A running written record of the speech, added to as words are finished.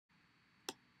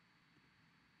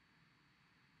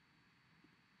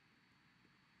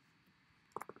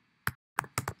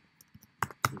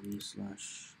TV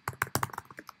slash.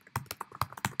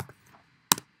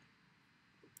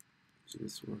 So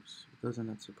this works. If it doesn't,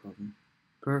 that's a problem.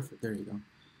 Perfect. There you go.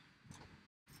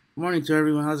 Morning to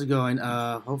everyone. How's it going?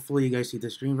 Hopefully you guys see the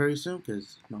stream very soon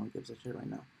because no one gives a shit right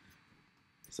now.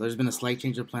 So there's been a slight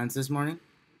change of plans this morning.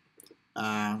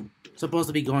 Supposed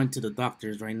to be going to the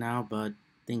doctors right now, but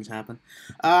things happen.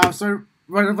 So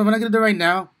what I'm gonna do right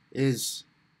now is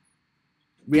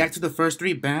react to the first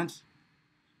 3 bands,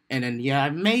 and then I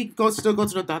may still go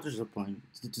to the doctor's appointment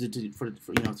to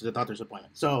the doctor's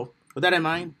appointment. So with that in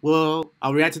mind,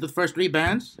 I'll react to the first 3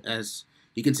 bands as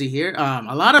you can see here.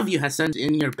 A lot of you have sent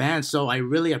in your bands, so I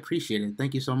really appreciate it.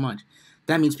 Thank you so much.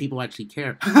 That means people actually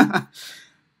care.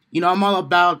 I'm all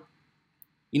about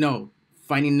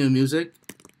finding new music.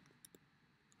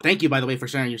 Thank you, by the way, for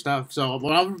sharing your stuff. So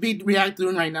what I'll be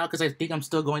reacting right now, because I think I'm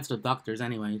still going to the doctors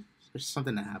anyway. There's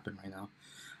something that happened right now.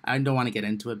 I don't want to get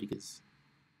into it because...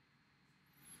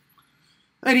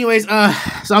 Anyways,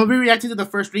 so I'll be reacting to the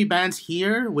first 3 bands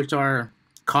here, which are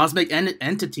Cosmic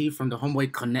Entity from the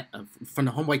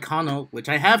Homeboy Kano, which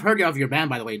I have heard of your band,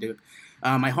 by the way, dude.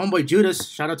 My homeboy Judas,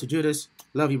 shout out to Judas,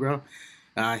 love you, bro.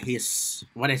 His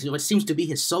what seems to be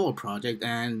his solo project,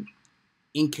 and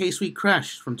In Case We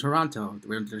Crash from Toronto,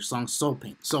 their song Soul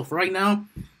Pain. So for right now,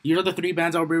 these are the 3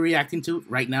 bands I'll be reacting to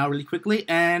right now really quickly.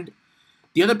 And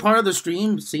the other part of the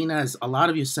stream, seeing as a lot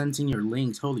of you sent in your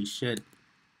links, holy shit.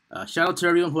 Shout out to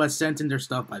everyone who has sent in their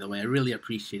stuff, by the way. I really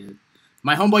appreciate it.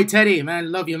 My homeboy Teddy, man,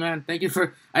 love you, man. Thank you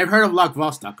for... I've heard of Lock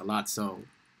Vostok a lot, so...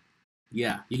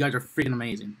 Yeah, you guys are freaking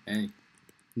amazing. Hey.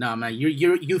 Nah, man,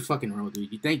 you fucking rule,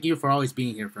 dude. Thank you for always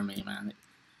being here for me, man.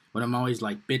 When I'm always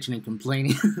like bitching and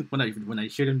complaining when I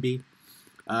shouldn't be.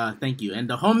 Thank you. And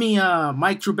the homie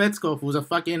Mike Trubetsko, who's a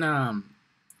fucking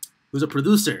who's a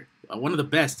producer, one of the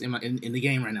best in the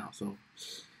game right now. So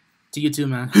to you too,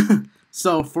 man.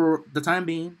 So for the time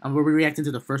being, I'm gonna be reacting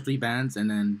to the first 3 bands, and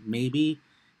then maybe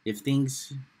if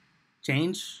things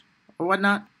change or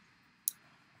whatnot,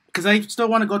 because I still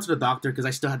want to go to the doctor because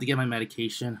I still have to get my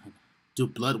medication, do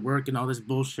blood work and all this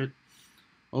bullshit.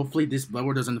 Hopefully this blood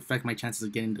work doesn't affect my chances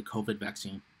of getting the COVID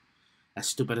vaccine. As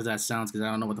stupid as that sounds, because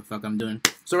I don't know what the fuck I'm doing.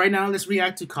 So right now, let's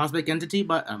react to Cosmic Entity,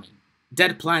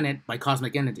 Dead Planet by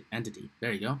Cosmic Entity.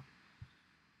 There you go.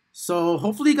 So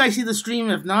hopefully you guys see the stream.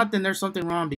 If not, then there's something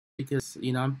wrong because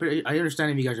I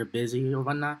understand if you guys are busy or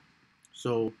whatnot.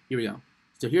 So here we go.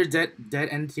 So here's Dead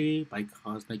Entity by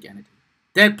Cosmic Entity.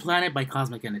 Dead Planet by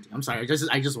Cosmic Entity. I'm sorry,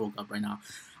 I just woke up right now.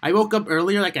 I woke up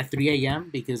earlier, like at 3 a.m.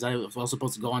 because I was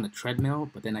supposed to go on the treadmill,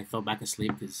 but then I fell back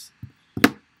asleep because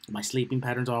my sleeping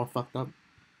patterns are all fucked up.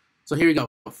 So here we go.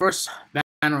 First band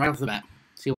right off the bat.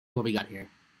 See what we got here.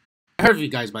 I heard of you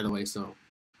guys, by the way, so...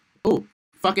 Oh,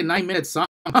 fucking 9-minute song.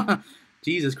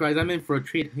 Jesus Christ, I'm in for a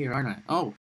treat here, aren't I?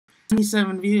 Oh,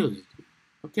 27 views.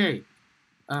 Okay.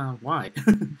 Why?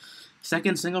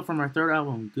 Second single from our 3rd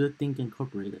album, Good Think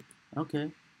Incorporated.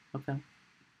 Okay.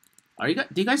 Do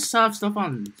you guys have stuff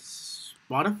on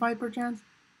Spotify perchance?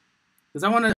 Because I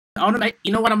wanna,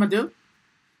 you know what I'm gonna do?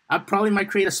 I probably might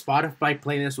create a Spotify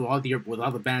playlist with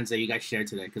all the bands that you guys shared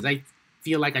today. Because I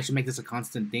feel like I should make this a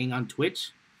constant thing on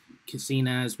Twitch. Seeing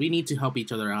as we need to help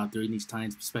each other out during these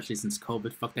times, especially since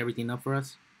COVID fucked everything up for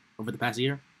us over the past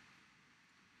year.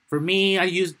 For me, I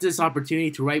used this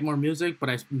opportunity to write more music, but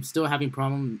I'm still having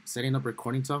problems setting up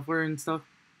recording software and stuff.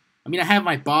 I mean, I have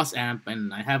my Boss amp,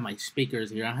 and I have my speakers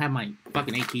here. I have my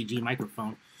fucking ATG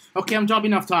microphone. Okay, I'm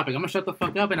dropping off topic. I'm gonna shut the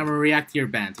fuck up, and I'm gonna react to your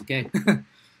bands, okay?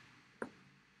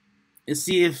 Let's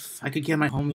see if I could get my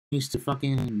homies to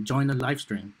fucking join the live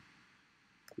stream.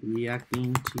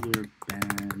 Reacting to your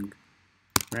band.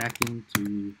 Reacting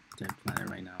to Dead Planet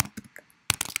right now.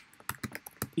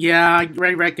 Yeah, I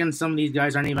reckon some of these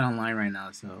guys aren't even online right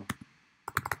now, so...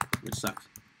 Which sucks.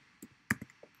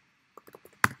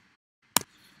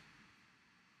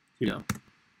 Here you go.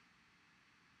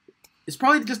 It's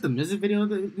probably just the music video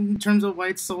in terms of why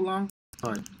it's so long,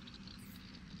 but...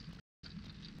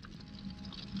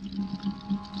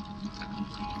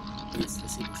 Let's see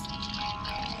this.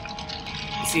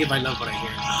 Let's see if I love what I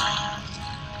hear.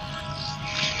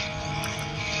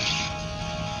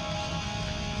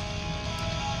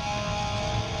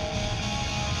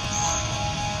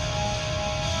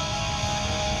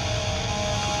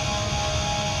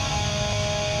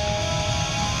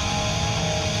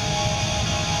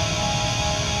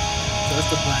 So that's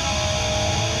the plan.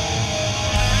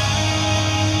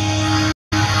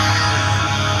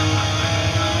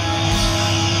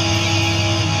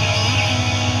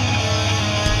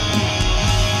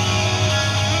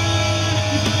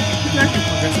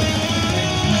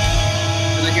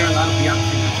 Because I hear a lot of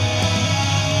Beyonce.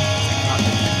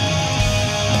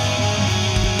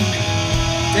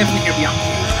 definitely hear beyond the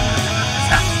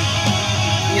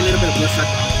need a little bit of bloodshot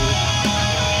down too.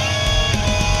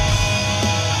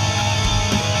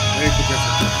 Very good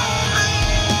bloodshot.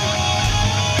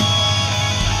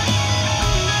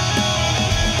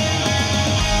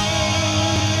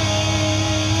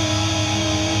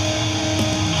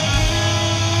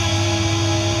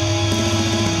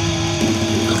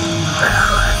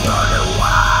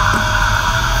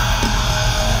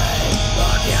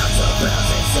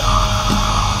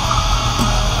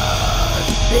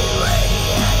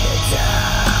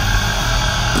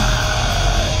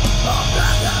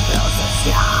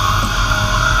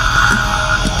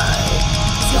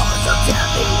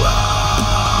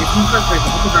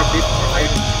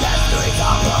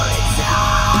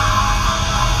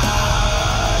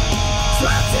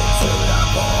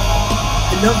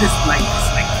 I love this like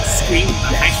scream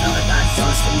action that it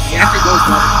actually goes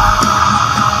well.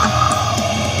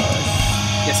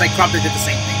 Yes, I Cyclops did the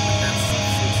same thing with that.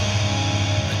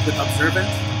 Like with Observant,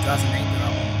 2008,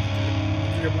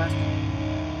 Nuclear Blast.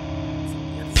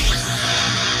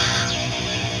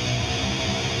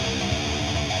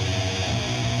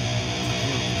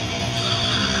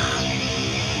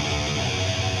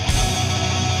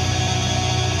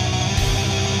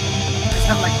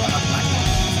 Have like a black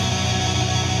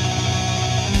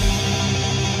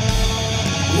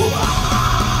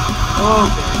oh,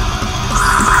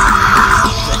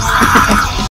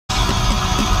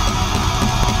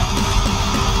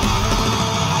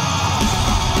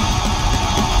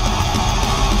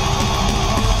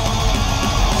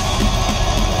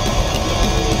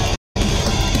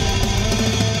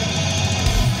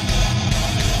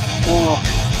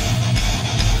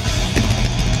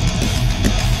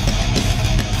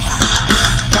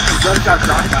 just got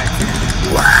done by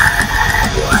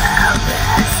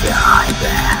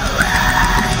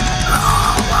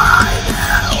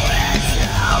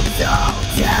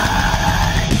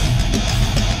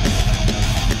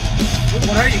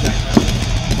what are you guys?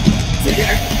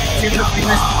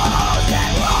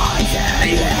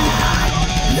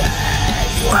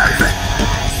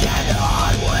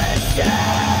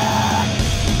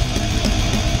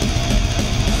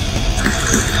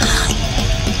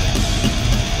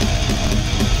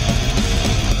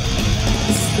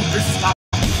 This is not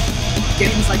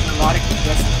getting this like melodic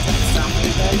aggressive sound for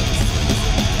you guys.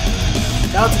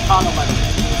 That was a combo by the way.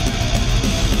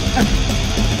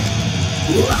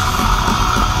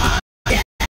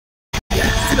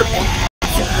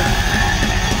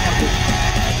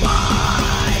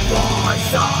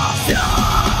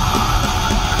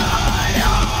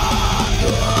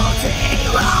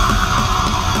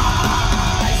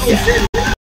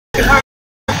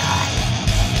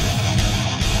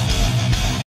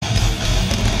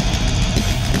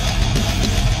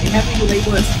 Having you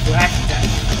label as black death.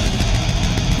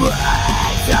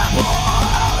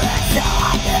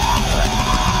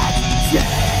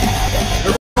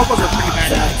 The vocals are pretty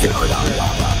bad.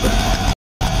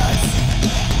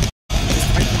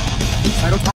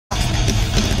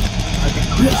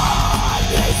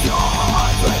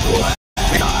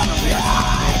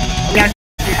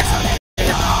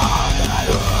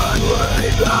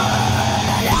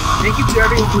 Thank you to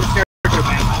everyone who's shared their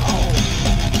band.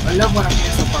 I love what I'm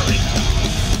hearing so far right now.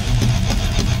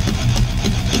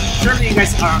 Surely you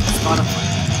guys are on Spotify.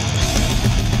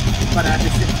 But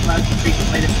this is about to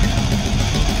play this right now.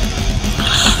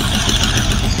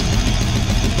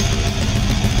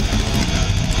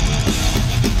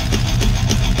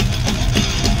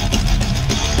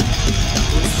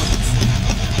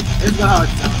 This is how it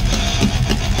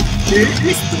sounds. Dude, it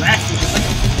is thrashing. It's like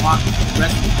a walk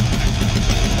wrestling.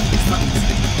 It's fucking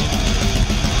sick.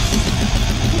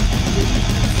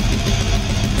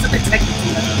 It's a bit technical.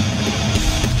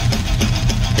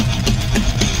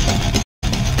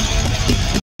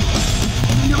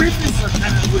 The riffs are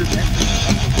kind of rudimentary.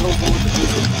 Go forward the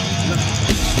music.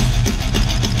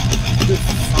 Good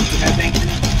something, I think.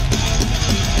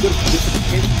 Good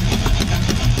justification.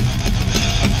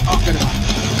 Oh, good enough.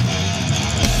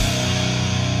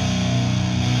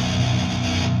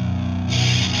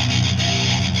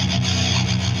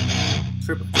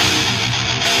 Triple.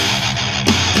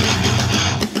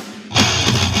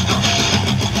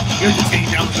 Here's the change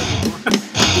down before.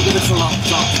 We'll give this a long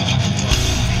song.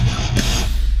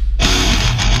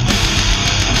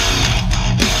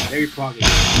 Very proggy.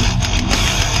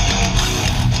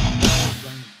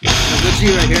 A good G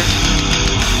right here.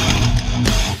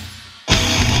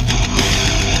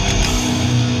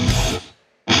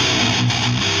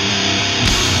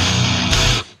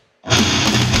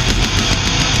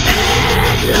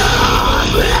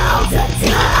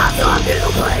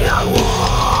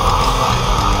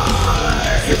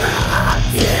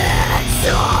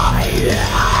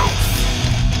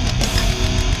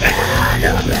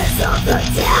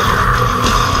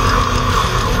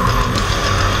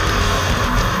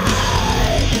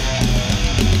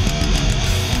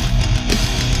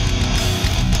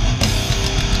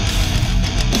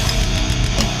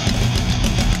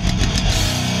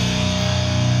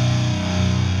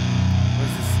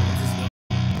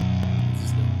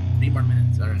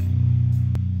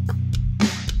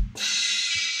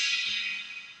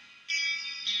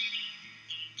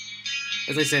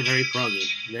 As I said, very proggy.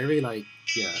 Very, like,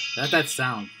 yeah, that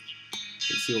sound.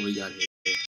 Let's see what we got here.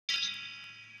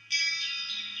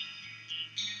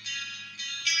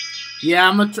 Yeah,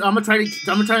 I'm gonna try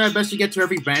my best to get to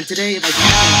every band today if I can.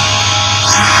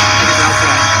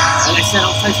 Like I said,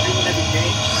 I'll try streaming every day.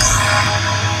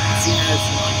 As soon as I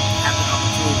have the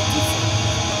opportunity to do so.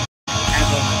 I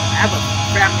have a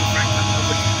family friend coming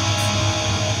over to me.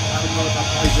 I don't know if I'll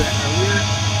probably do that earlier.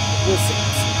 We'll see.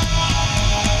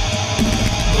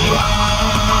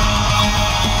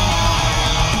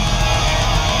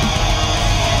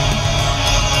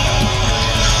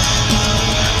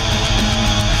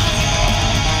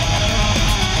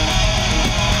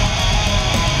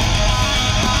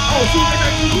 Oh, see, I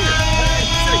got you here.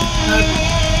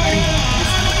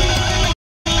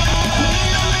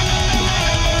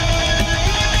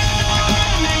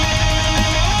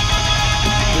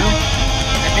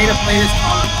 I made a playlist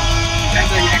called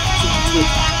Bands I Reacted to on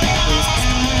Twitch.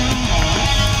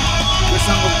 This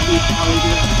song will be probably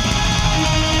good.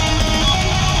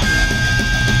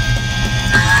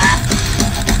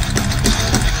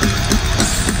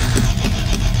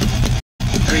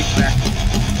 Very crack.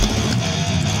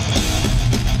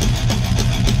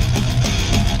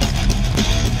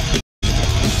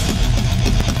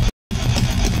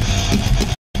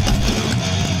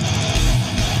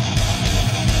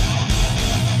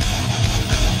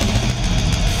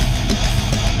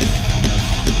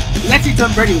 It's actually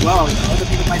done pretty well, you know. Other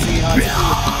people might say, oh, it's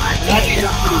actually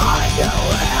done pretty well.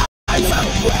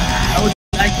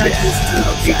 I tried to listen to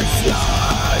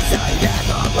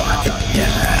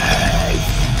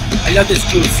I love this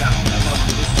groove sound.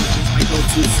 This is my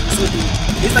go-to.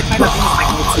 It's like kind of my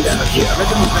go-to. The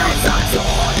rhythm is very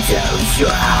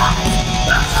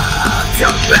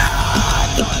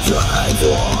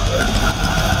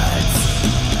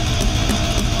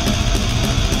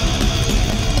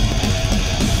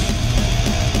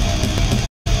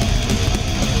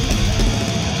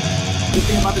good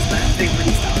thing about this band, they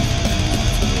really sound.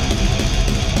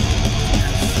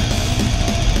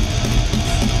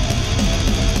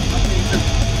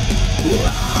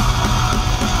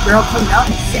 They're all coming out.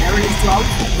 Everything's 12.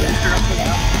 They're all coming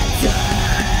out.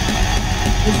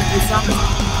 This is a new song.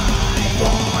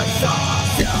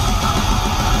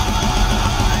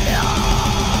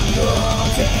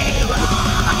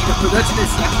 I mean, the production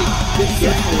is actually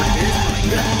good for what it is.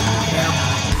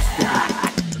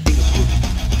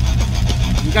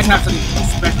 You guys have something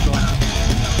special going on.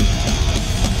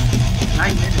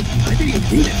 9 minutes. I didn't even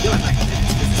need it. I feel like 9 minutes.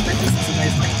 Especially since you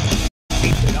guys like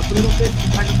changed it up a little bit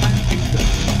from time to time. Change the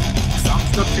song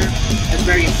structure. That's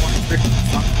very important, especially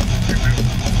the song structure.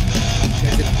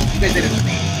 You guys did it for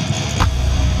me.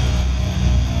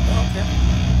 Okay.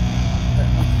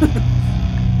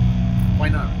 Why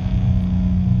not?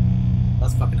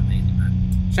 That's fucking amazing, man.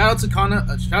 Shout out to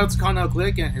Connor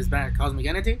Glick and his band Cosmic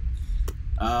Entity.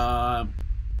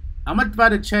 I'm about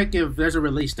to check if there's a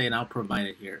release date and I'll provide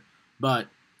it here. But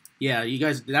yeah, you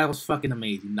guys, that was fucking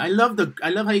amazing. I love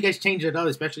how you guys changed it up,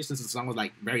 especially since the song was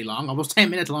like very long, almost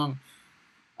 10 minutes long.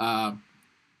 I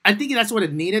think that's what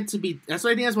it needed to be. I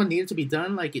think that's what needed to be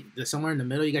done. Like somewhere in the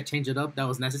middle, you got to change it up. That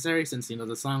was necessary since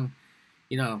the song,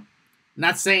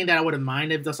 not saying that I wouldn't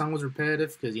mind if the song was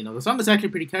repetitive because the song is actually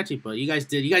pretty catchy. But you guys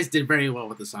did very well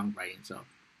with the songwriting. So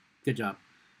good job.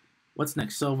 What's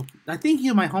next? So I think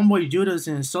my homeboy Judas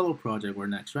and his solo project were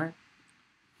next, right?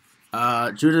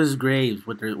 Judas Graves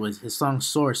with his song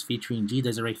Source featuring G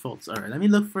Desiree Fultz. Alright, let me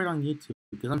look for it on YouTube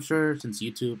because I'm sure since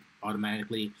YouTube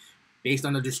automatically, based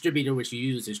on the distributor which you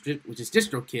use, which is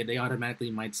DistroKid, they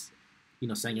automatically might,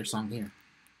 send your song here.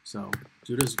 So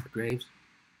Judas Graves.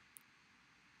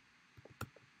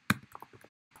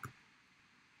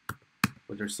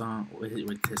 With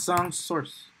his song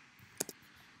Source.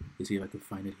 Let's see if I can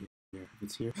find it here.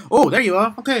 It's here. Oh, there you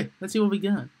are. Okay, let's see what we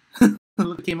got.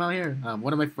 Look, it came out here.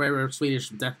 One of my favorite Swedish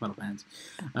death metal bands.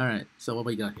 All right, so what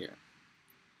we got here?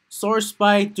 Source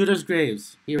by Judas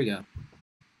Graves. Here we go.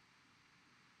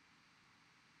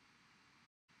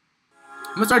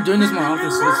 I'm gonna start doing this more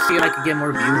often, so let's see if I can get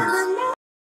more viewers.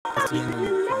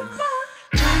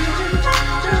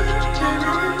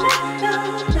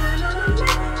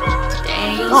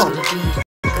 Oh.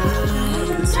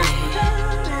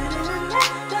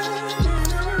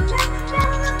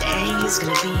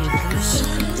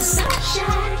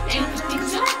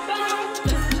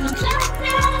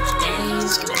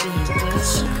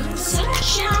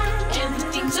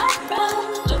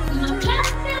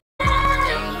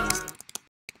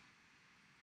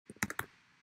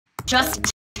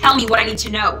 Just tell me what I need to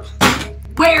know.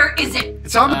 Where is it?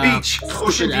 It's on the beach.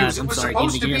 Ocean views. It was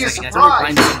supposed to be a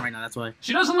surprise. Right now, that's why.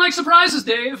 She doesn't like surprises,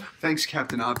 Dave. Thanks,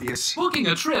 Captain Obvious. Booking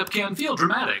a trip can feel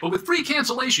dramatic, but with free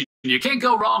cancellation, you can't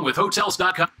go wrong with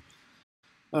Hotels.com.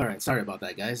 Alright, sorry about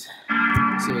that, guys.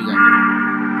 Let's see what we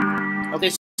got here. Okay,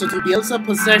 so to Bielsa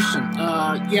Possession.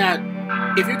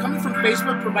 Yeah, if you're coming from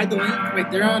Facebook, provide the link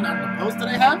right there on the post that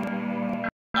I have.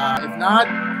 If not,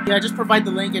 yeah, just provide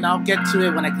the link and I'll get to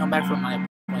it when I come back from my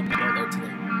appointment there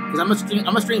today. Because I'm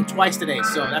gonna stream twice today,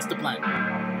 so that's the plan.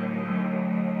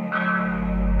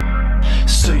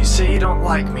 So you say you don't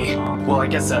like me? Well, I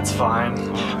guess that's fine.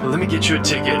 But let me get you a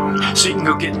ticket so you can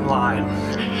go get in line.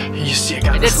 You see, I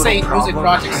got this little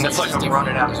problem, and it's like I'm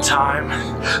running out of time.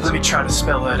 Let me try to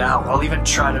spell it out. I'll even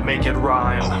try to make it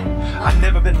rhyme. I've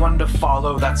never been one to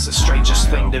follow, that's the strangest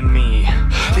thing to me.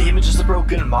 The image is a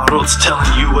broken model, it's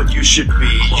telling you what you should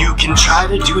be. You can try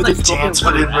to do the dance,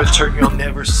 but in return you'll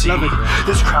never see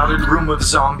this crowded room of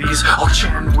zombies, all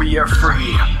chanting we are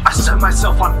free. I set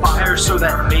myself on fire so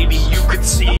that maybe you could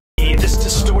see this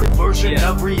distorted version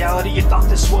of reality. You thought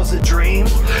this was a dream?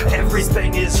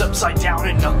 Everything is upside down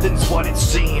and nothing's what it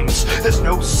seems. There's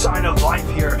no sign of life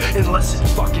here unless it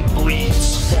fucking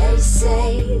bleeds. They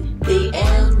say the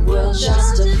end will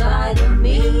justify the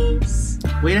means.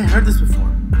 Wait, I heard this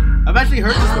before. I've actually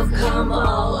heard this before. How come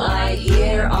all I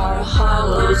hear are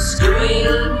hollow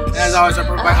screams? As always, I'll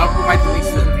provide the links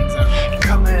to the things out.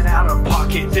 Coming out of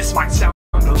pocket, this might sound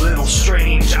a little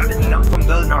strange. I've been numb from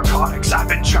the narcotics, I've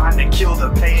been trying to kill the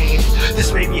pain.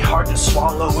 This may be hard to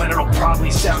swallow and it'll probably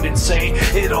sound insane.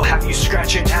 It'll have you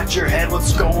scratching at your head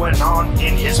what's going on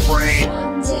in his brain.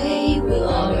 One day we'll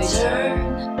all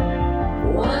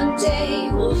return. One day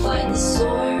we'll find the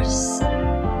source.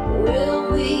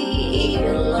 Will we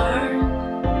even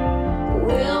learn?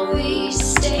 Will we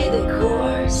stay the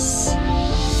course?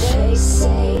 They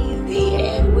say the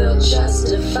end will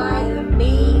justify the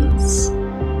means.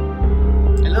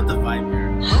 I love the vibe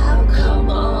here. How come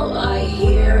all I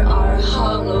hear are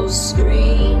hollow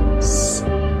screams?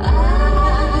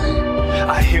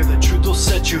 I hear the truth will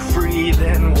set you free,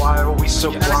 then why are we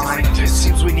so blind? It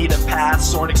seems we need a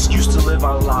pass or an excuse to live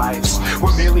our lives.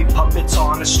 We're merely puppets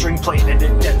on a string playing an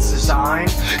indent's design.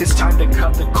 It's time to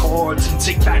cut the cords and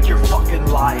take back your fucking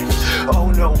life.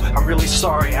 Oh no, I'm really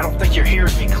sorry, I don't think you're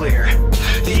hearing me clear.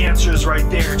 The answer is right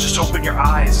there, just open your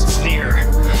eyes, it's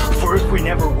near. For if we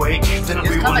never wake, then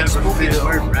we will never feel.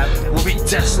 We'll be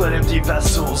desolate empty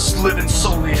vessels, living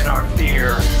solely in our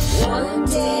fear. One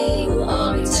day we'll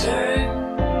all return.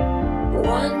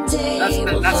 One day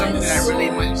that's something that I really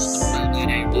might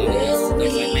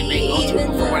my main go-to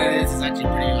for what it is actually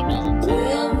pretty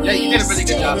amazing. Yeah, you did a really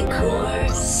good job.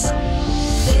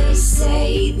 They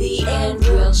say the end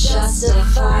will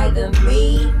justify the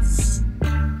means.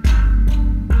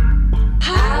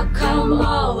 How come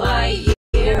all I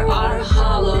hear are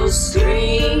hollow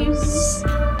screams?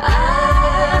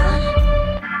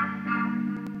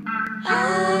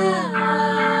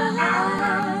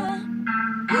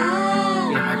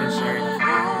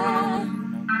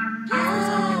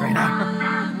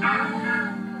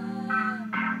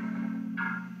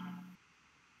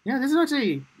 Yeah, this is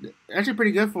actually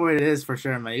pretty good for what it is for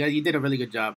sure, man. You did a really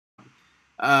good job.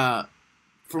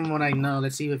 From what I know,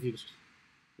 let's see if you.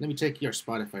 Let me check your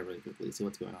Spotify really quickly. See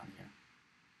what's going on here.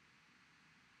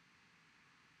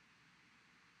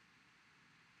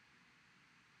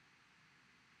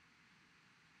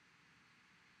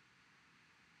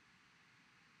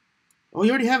 Oh, you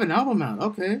already have an album out.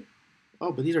 Okay.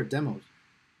 Oh, but these are demos.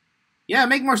 Yeah,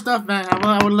 make more stuff, man.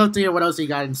 I would love to hear what else you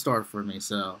got in store for me.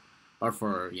 So. Or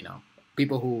for,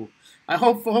 people who...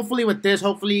 hopefully with this,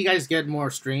 hopefully you guys get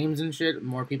more streams and shit,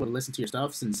 more people to listen to your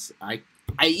stuff, since I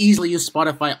easily use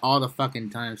Spotify all the fucking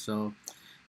time, so...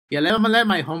 Yeah, let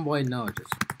my homeboy know,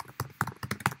 just...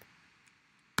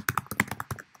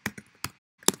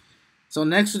 So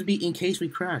next would be In Case We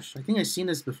Crash. I think I've seen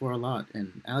this before a lot,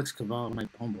 and Alex Caval, my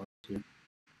homeboy, here.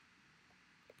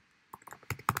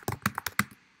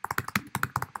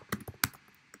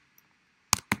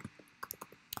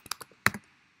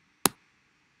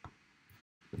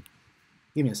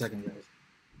 Give me a second, guys.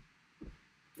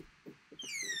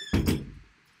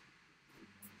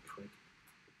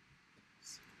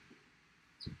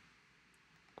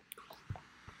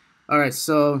 Alright,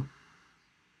 so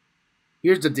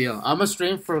here's the deal. I'm gonna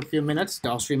stream for a few minutes.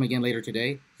 I'll stream again later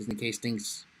today, just in case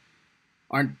things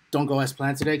don't go as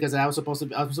planned today. Because I was supposed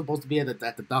to be at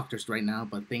the doctor's right now,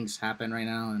 but things happen right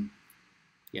now, and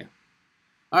yeah.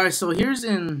 Alright, so here's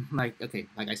like I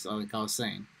was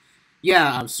saying.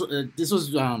 Yeah, so, this was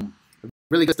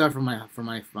really good stuff from my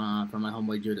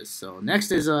homeboy Judas. So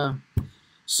next is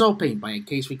Soul Paint by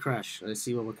Case We Crash. Let's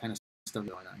see what kind of stuff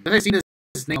going on. I see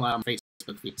this name a lot on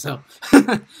Facebook feed, so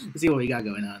let's see what we got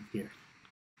going on here.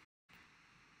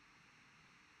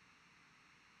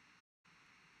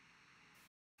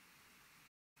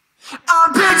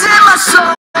 I'm painting my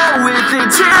soul with a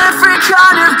different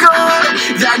kind of gold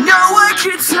that no one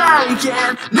can take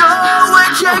and no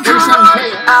one can corrupt.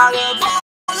 Out of all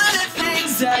of the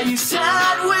things that you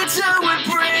said winter would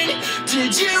bring,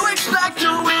 did you expect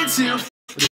the wind to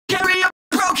carry a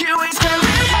broken wings?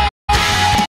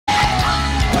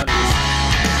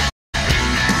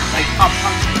 Like pop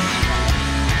punk.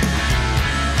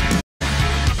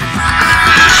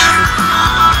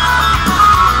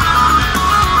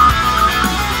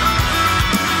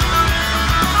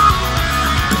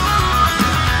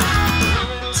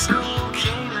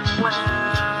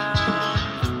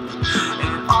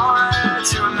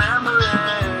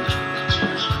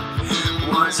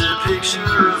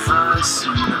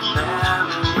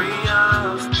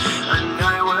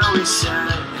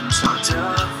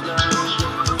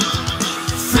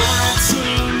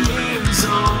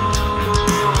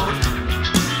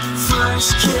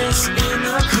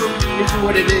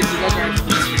 What it is, you guys are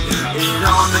it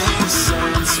all makes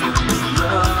sense when you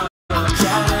look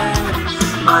at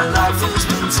it. My life has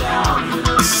been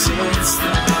downhill since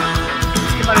then.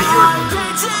 I'm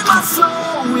painting my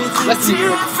soul with a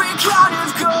different kind of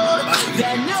gold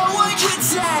that no one can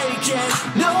take and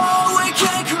no one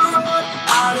can corrupt.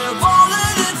 Out of all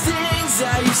of the things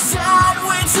that you said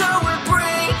winter would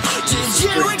bring, did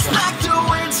you expect the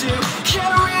wind to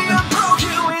carry a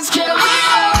broken wings?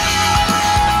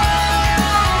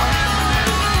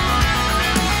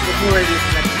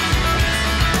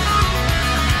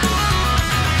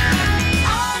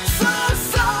 I'm so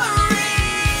sorry.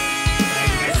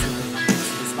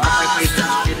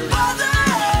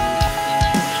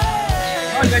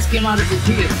 Oh, you guys came out of the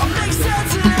theater.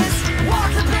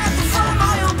 Walk the path to find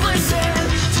my own place and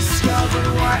discover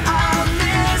what I'm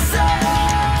missing.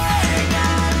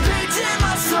 I'm painting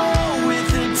my soul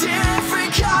with a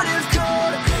different kind of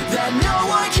gold that no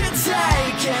one can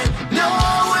take and no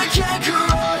one can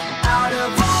corrupt. Out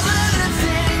of all of the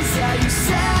things that you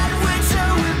said winter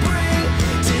would bring,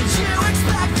 did you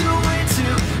expect the wind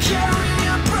to carry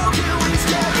a broken wings?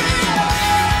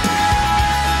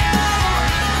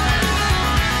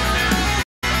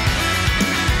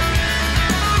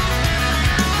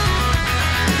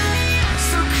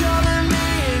 So color me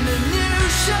in a new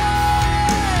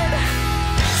shade,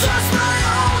 toss my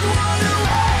old one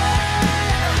away.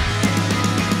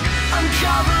 I'm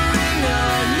covering a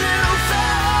new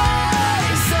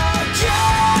face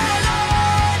again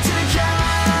and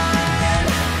again.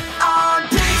 I'm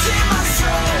painting my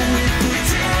soul with a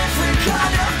different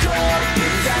kind of gold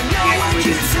that no one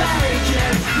can take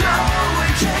and no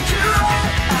one can corrupt.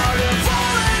 Out of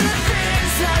all of the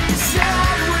things that you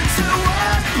said were to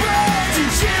what bread,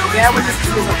 did you expect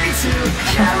the way to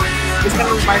carry a This kind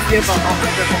of reminds me of a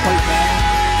homeboy band.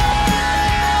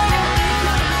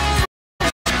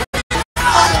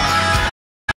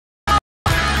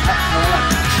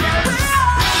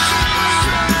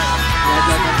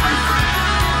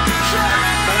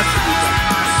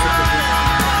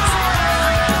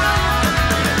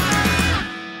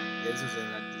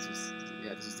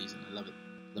 This is decent. I love it.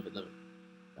 Love it.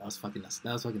 That was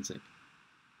fucking sick.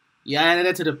 Yeah, I added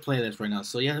that to the playlist right now.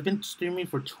 So yeah, I've been streaming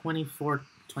for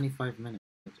 25 minutes.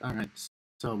 Alright,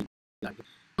 so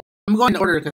I'm going to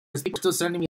order because people are still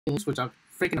sending me things, which I'm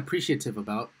freaking appreciative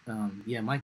about. Yeah,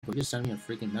 Michael, just send me a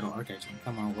freaking Metal Archive song.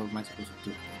 Come on, what am I supposed to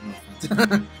do? No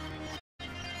offense.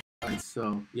 Alright,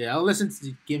 so yeah, I'll listen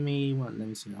to, give me, what, let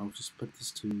me see, I'll just put this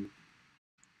to,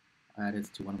 add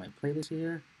it to one of my playlists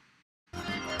here.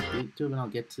 YouTube, and I'll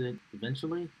get to it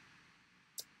eventually.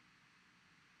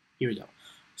 Here we go.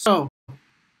 So,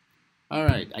 all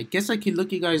right. I guess I can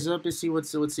look you guys up to see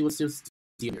what's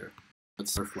here.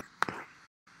 What's Surflare.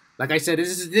 Like I said,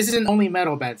 this isn't only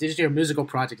metal bands. This is your musical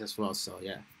project as well. So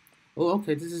yeah. Oh,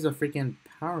 okay. This is a freaking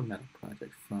power metal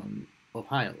project from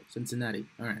Ohio, Cincinnati.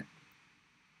 All right.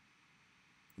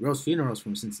 Rose Funeral's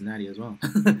from Cincinnati as well.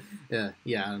 yeah.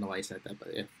 I don't know why I said that,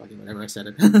 but yeah, fucking whatever, I said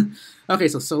it. Okay,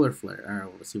 so Solar Flare. All right,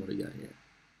 well, let's see what we got here.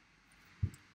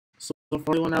 So,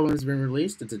 only one album has been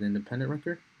released. It's an independent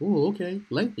record. Ooh, okay,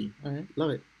 lengthy. All right, love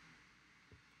it.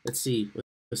 Let's see.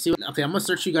 Okay, I'm gonna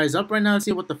search you guys up right now and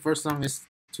see what the first song is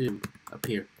to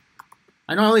appear.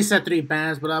 I know I only said 3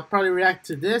 bands, but I'll probably react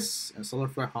to this and Solar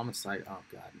Flare Homicide. Oh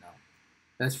god, no.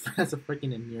 That's a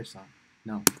freaking in-ear song.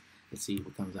 No. Let's see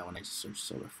what comes out when I search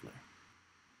Solar Flare.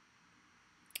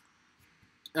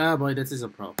 Oh boy, this is a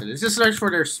problem. Let's just search for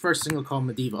their first single called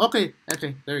Medieval. Okay,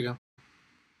 there you go.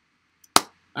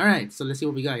 Alright, so let's see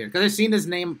what we got here. Because I've seen this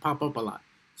name pop up a lot.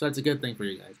 So that's a good thing for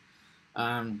you guys.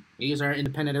 You guys are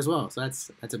independent as well, so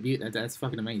that's that's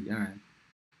fucking amazing. Alright.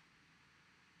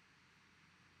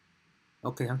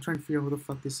 Okay, I'm trying to figure out what the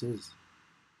fuck this is.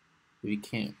 If you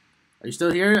can't. Are you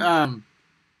still here?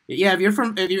 Yeah, if you're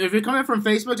coming from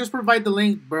Facebook, just provide the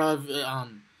link, bro,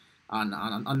 on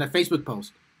the Facebook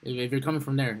post. If you're coming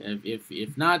from there.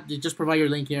 If not, just provide your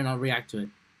link here and I'll react to it.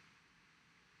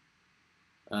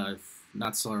 If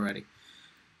not so already.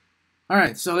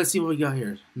 Alright, so let's see what we got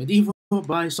here. Medieval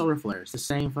by Solar Flare. It's the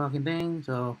same fucking thing.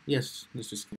 So, yes, let's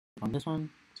just click on this one.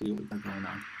 See what we got going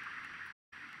on.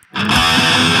 Yeah,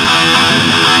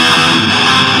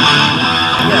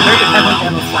 very heavy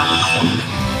metal sound.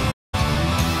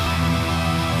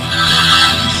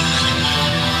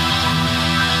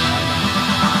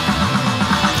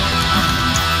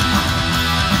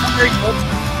 Very close.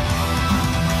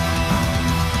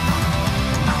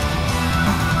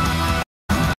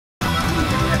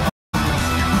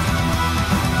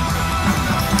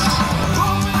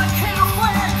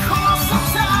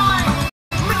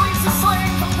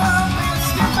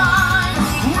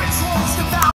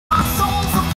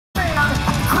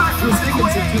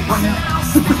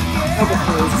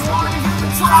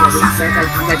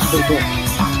 That's pretty cool.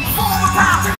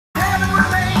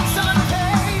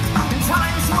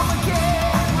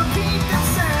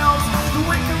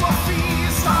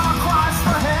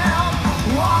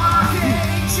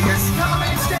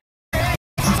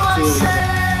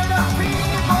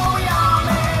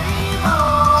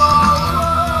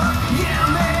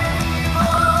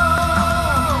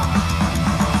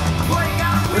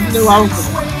 New album.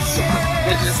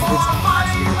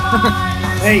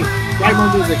 Hey, write more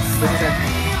music.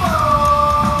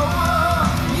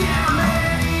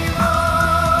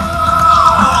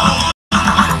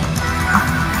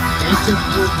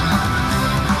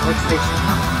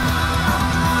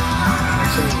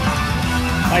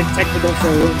 I'm technical for a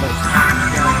room, but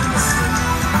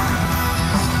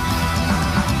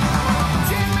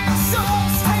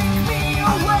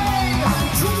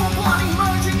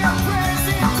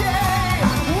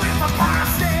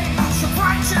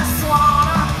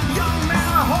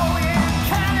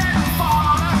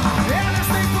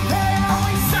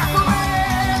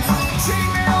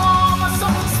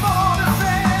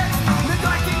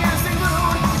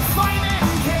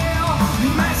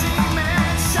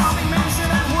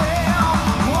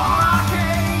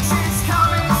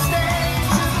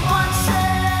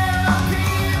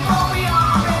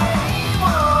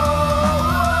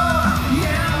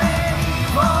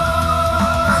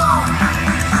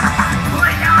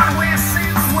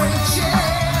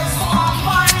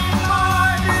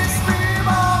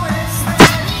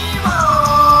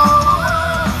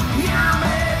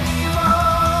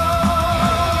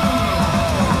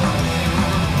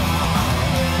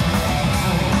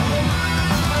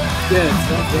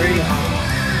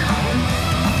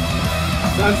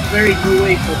sounds very new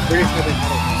wave for British heavy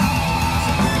metal.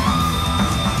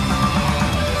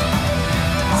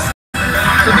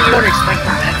 Something you don't expect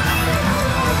from that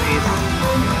nowadays.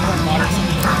 More modern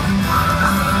something.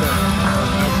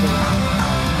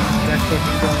 That's what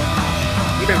you're doing.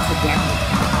 Even for black metal.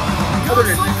 Other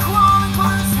than that,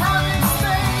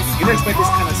 you don't expect this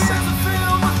kind of sound.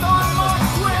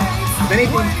 If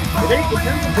anything,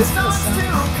 this kind of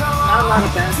sound, not a lot of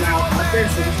bands are out there,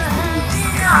 so this is pretty good.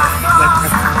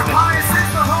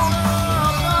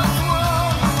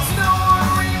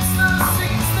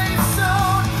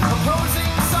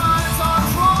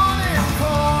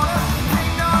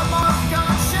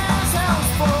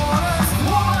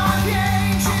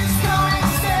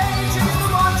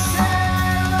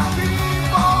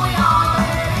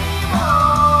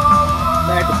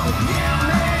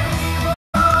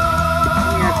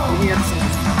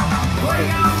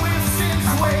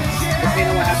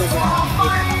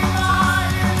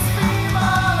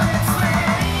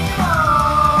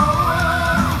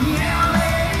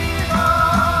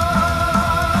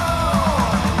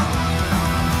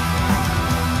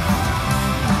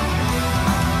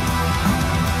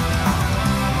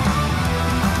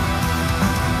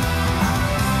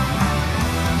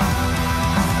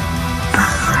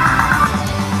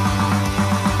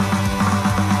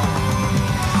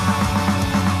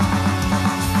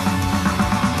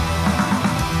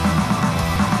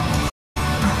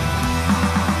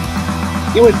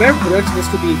 Yeah, with better production, this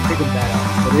could be freaking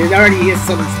badass. But it already is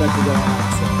something special going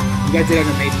on, so you guys did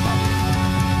an amazing job.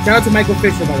 Shout out to Michael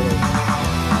Fisher, by the way.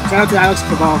 Shout out to Alex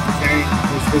Cabal for sharing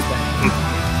his band.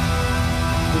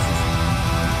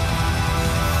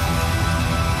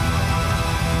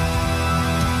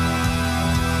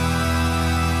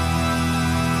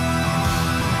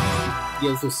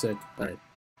 this was sick. Alright.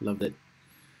 Loved it.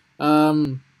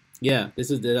 Yeah, that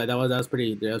was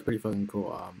pretty fucking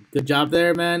cool. Good job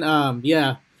there, man.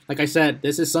 Yeah, like I said,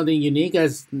 this is something unique,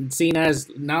 as seen as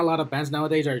not a lot of bands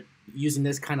nowadays are using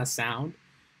this kind of sound,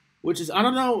 which is, I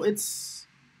don't know, it's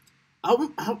how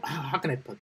can I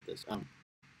put this?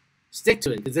 Stick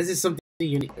to it, because this is something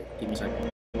unique. Give me a second.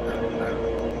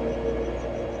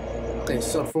 Okay,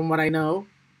 so from what I know,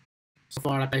 so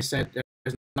far, like I said,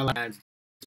 there's not a lot of bands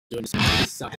doing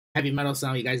this heavy metal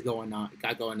sound you guys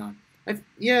got going on.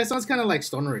 Yeah, it sounds kind of like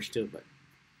stonerish too, but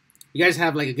you guys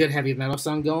have like a good heavy metal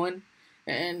song going,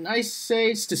 and I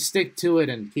say to stick to it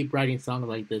and keep writing songs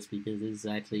like this, because it's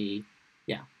actually,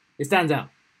 yeah, it stands out.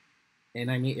 And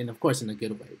I mean, and of course in a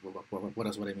good way. What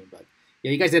else would I mean? But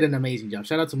yeah, you guys did an amazing job.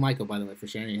 Shout out to Michael, by the way, for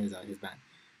sharing his band.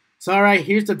 So all right,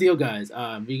 here's the deal, guys.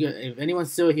 If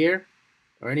anyone's still here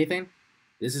or anything,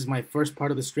 this is my first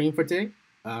part of the stream for today.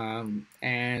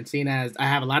 And seeing as I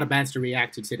have a lot of bands to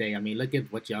react to today, I mean, look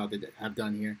at what y'all have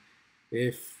done here.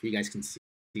 If you guys can see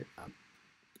it. Can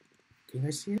you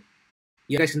guys see it?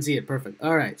 You guys can see it. Perfect.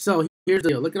 All right. So here's the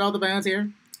deal. Look at all the bands here.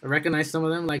 I recognize some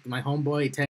of them, like my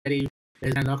homeboy Teddy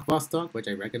is an Vostok, which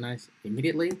I recognize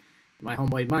immediately. My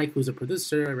homeboy Mike, who's a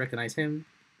producer, I recognize him.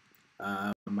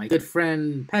 My good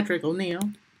friend Patrick O'Neill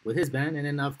with his band, and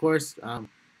then of course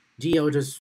Gio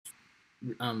just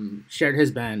shared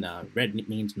his band, Red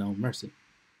Means No Mercy.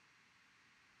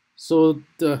 So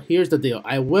here's the deal.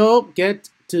 I will get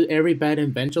to every band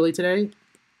eventually today,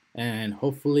 and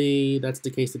hopefully that's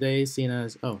the case today, seeing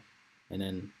as, and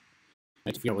then I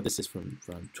have to figure out what this is from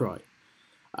Troy.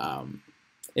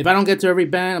 If I don't get to every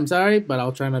band, I'm sorry, but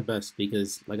I'll try my best,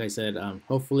 because like I said,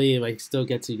 hopefully if I still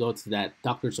get to go to that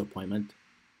doctor's appointment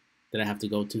that I have to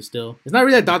go to still. It's not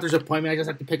really a doctor's appointment, I just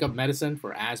have to pick up medicine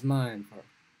for asthma and for,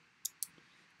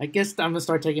 I guess I'm going to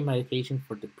start taking medication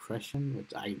for depression,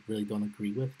 which I really don't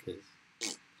agree with, because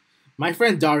my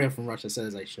friend Daria from Russia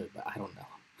says I should, but I don't know.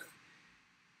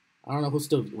 I don't know who's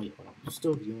still, wait, hold on, who's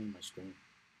still viewing my stream?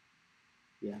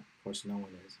 Yeah, of course no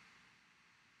one is.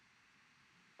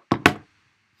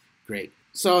 Great.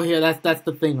 So here, that's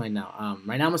the thing right now.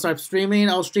 Right now I'm gonna start streaming.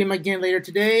 I'll stream again later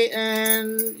today,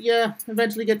 and yeah,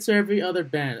 eventually get to every other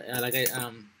band.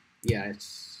 Yeah,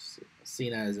 it's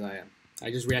seen as I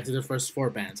just reacted to the first 4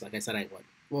 bands. Like I said, I would.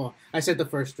 Well, I said the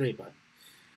first 3, but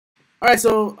all right.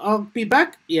 So I'll be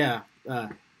back. Yeah.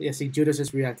 Yeah. See, Judas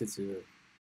just reacted to it.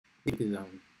 Because,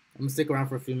 I'm gonna stick around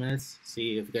for a few minutes.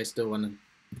 See if you guys still wanna,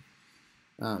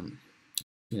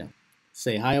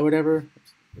 say hi or whatever.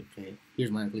 Okay.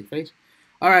 Here's my ugly face.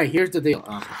 All right. Here's the deal.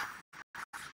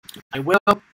 I will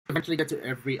eventually get to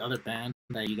every other band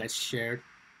that you guys shared.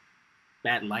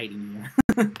 Bad lighting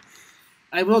here.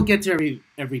 I will get to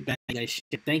every band you guys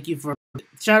shared. Thank you for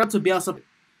shout out to Bielsa.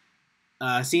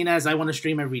 Seeing as I want to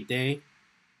stream every day,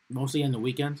 mostly on the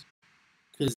weekends,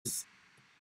 because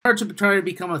in order to try to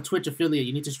become a Twitch affiliate,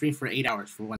 you need to stream for 8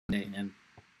 hours for one day, and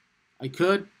I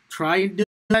could try and do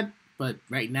that, but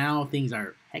right now things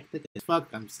are hectic as fuck.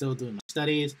 I'm still doing my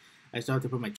studies. I still have to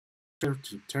put my trip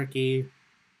to Turkey,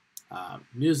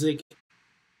 music.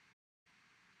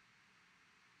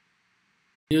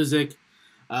 What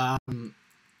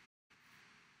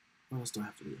else do I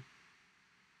have to do?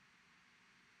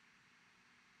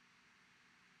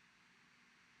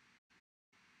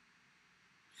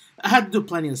 I had to do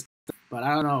plenty of stuff, but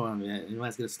I don't know. I mean,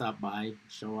 anyone's gonna stop by,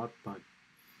 show up, but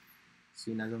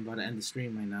seeing as I'm about to end the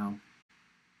stream right now,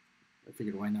 I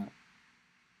figured why not.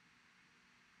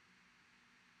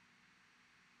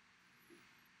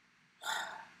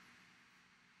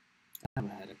 I have a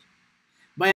headache.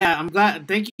 But yeah, I'm glad.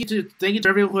 Thank you to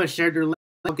everyone who has shared their link.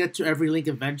 I'll get to every link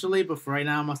eventually, but for right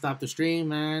now, I'm gonna stop the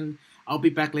stream, and I'll be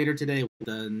back later today with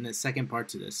the second part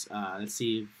to this. Let's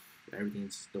see if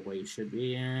everything's the way it should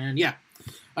be, and yeah.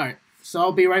 All right, so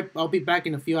I'll be back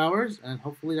in a few hours, and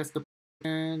hopefully that's the,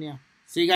 and yeah.